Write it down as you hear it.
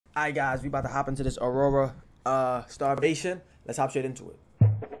Alright guys, we about to hop into this Aurora Starvation. Let's hop straight into it.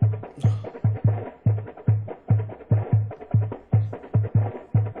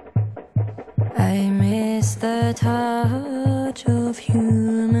 I miss the touch of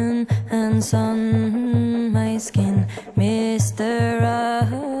human hands on my skin. Miss the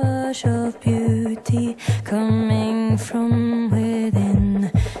rush of beauty coming from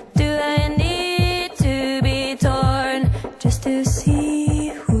within. Do I need to be torn just to see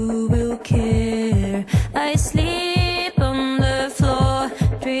who will care? I sleep on the floor,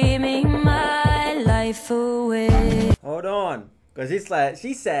 dreaming my life away. Hold on, because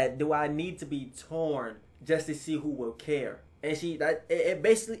she said, do I need to be torn just to see who will care? And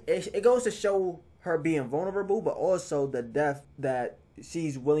it goes to show her being vulnerable, but also the depth that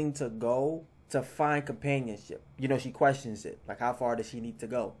she's willing to go to find companionship. You know, she questions it, like how far does she need to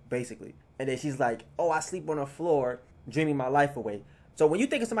go, basically. And then she's like, oh, I sleep on the floor, dreaming my life away. So when you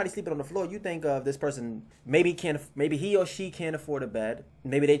think of somebody sleeping on the floor, you think of this person maybe he or she can't afford a bed.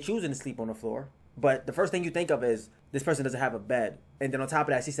 Maybe they're choosing to sleep on the floor. But the first thing you think of is this person doesn't have a bed. And then on top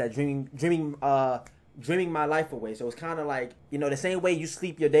of that, she said dreaming my life away. So it's kind of like, you know, the same way you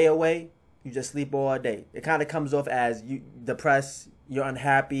sleep your day away, you just sleep all day. It kind of comes off as you depressed, you're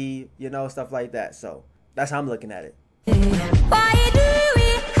unhappy, you know, stuff like that. So that's how I'm looking at it. Why do we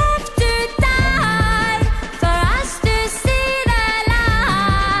have to die for us to see the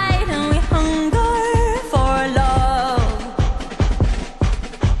light? And we hunger for love.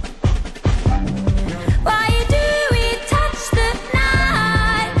 Why do we touch the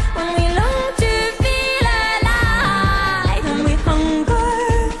night when we long to feel alive? And we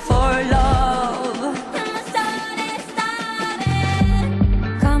hunger for love. And the sun is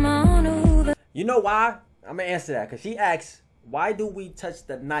starting. Come on over. You know why? I'm gonna answer that because she asks, why do we touch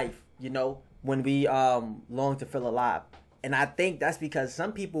the knife, you know, when we long to feel alive? And I think that's because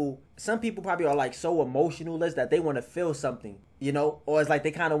some people probably are like so emotionalist that they want to feel something, you know, or it's like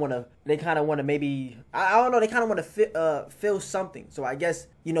they kind of want to maybe, I don't know, they kind of want to feel something. So I guess,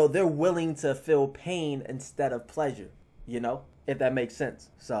 you know, they're willing to feel pain instead of pleasure, you know, if that makes sense.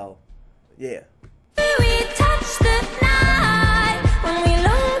 So yeah. We touch the night when we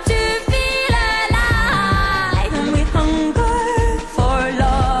long to feel alive, and we hunger for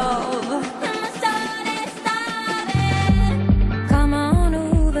love. And the sun is starting. Come on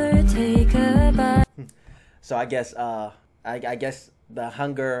over, take a bite. So I guess I guess the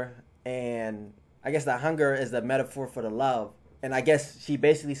hunger is the metaphor for the love. And I guess she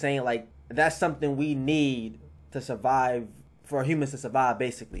basically saying like that's something we need to survive, for humans to survive,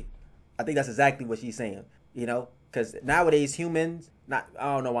 basically. I think that's exactly what she's saying, you know, because nowadays humans, I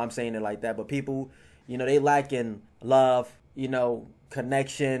don't know why I'm saying it like that, but people, you know, they lack in love, you know,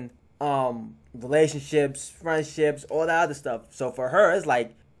 connection, relationships, friendships, all that other stuff. So for her, it's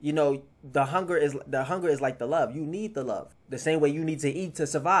like, you know, the hunger is like the love. You need the love the same way you need to eat to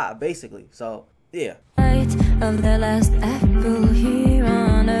survive, basically. So yeah. Of the last apple here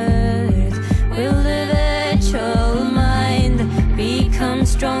on earth, will the virtual mind become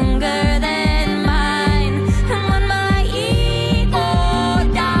stronger than mine? And when my ego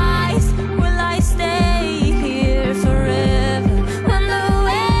dies, will I stay here forever? When the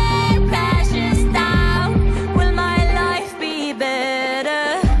wave crashes down, will my life be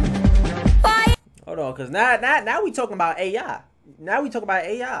better? Why? Hold on, because now we talking about AI. Now we talking about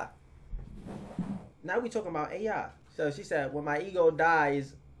AI. So she said, when my ego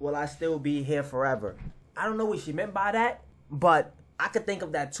dies, will I still be here forever? I don't know what she meant by that, but I could think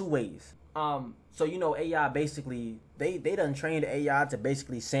of that two ways. So you know, AI basically, they done trained AI to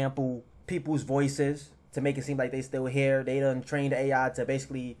basically sample people's voices to make it seem like they still here. They done trained AI to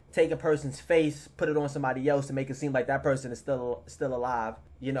basically take a person's face, put it on somebody else to make it seem like that person is still alive,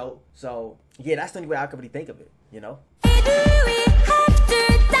 you know? So yeah, that's the only way I could really think of it, you know? Do we have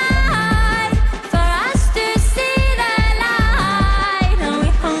to die for us to see the light? And we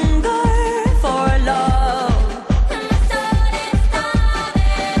hunger for love. And the sun is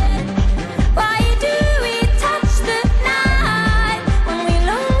starting. Why do we touch the night when we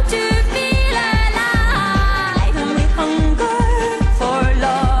long to feel alive? And we hunger for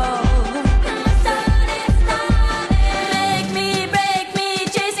love. And the sun is starting. Break me,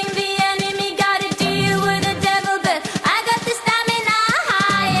 chasing the enemy. Gotta deal with the devil, but I got this time.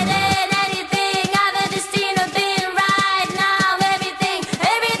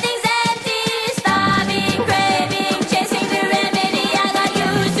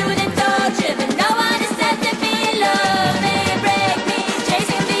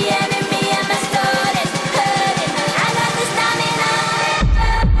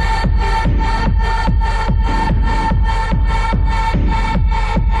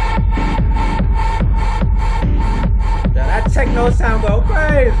 know sound go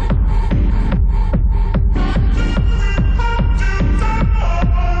crazy.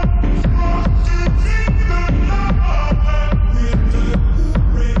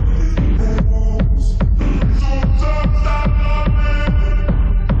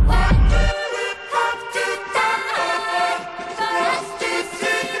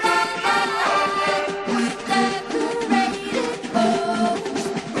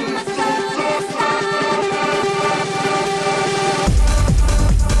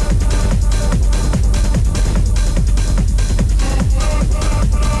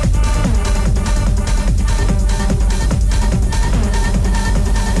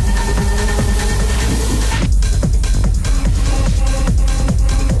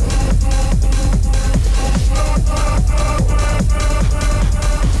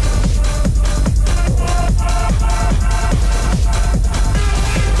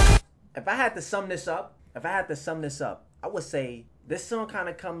 If I had to sum this up, I would say this song kind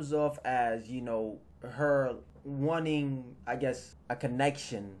of comes off as, you know, her wanting, I guess, a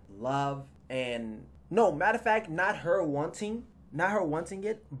connection, love, and no, matter of fact, not her wanting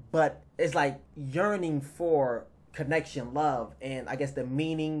it, but it's like yearning for connection, love, and I guess the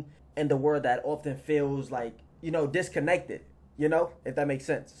meaning and the word that often feels like, you know, disconnected, you know, if that makes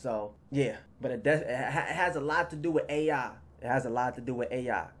sense. So, yeah, but it has a lot to do with AI. It has a lot to do with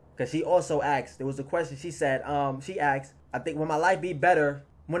AI. Because she also asked, there was a question, she said, she asked, I think, will my life be better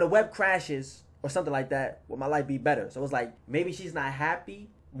when the web crashes or something like that? Will my life be better? So it's like, maybe she's not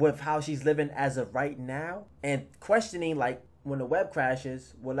happy with how she's living as of right now, and questioning, like, when the web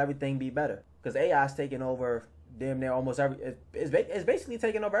crashes, will everything be better? Because AI is taking over damn near almost it's basically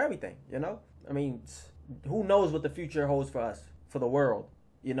taking over everything, you know? I mean, who knows what the future holds for us, for the world,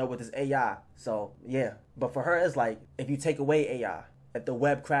 you know, with this AI. So, yeah. But for her, it's like, if you take away AI, if the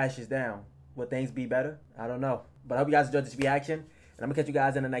web crashes down, will things be better? I don't know. But I hope you guys enjoyed this reaction. And I'm going to catch you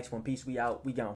guys in the next one. Peace. We out. We gone.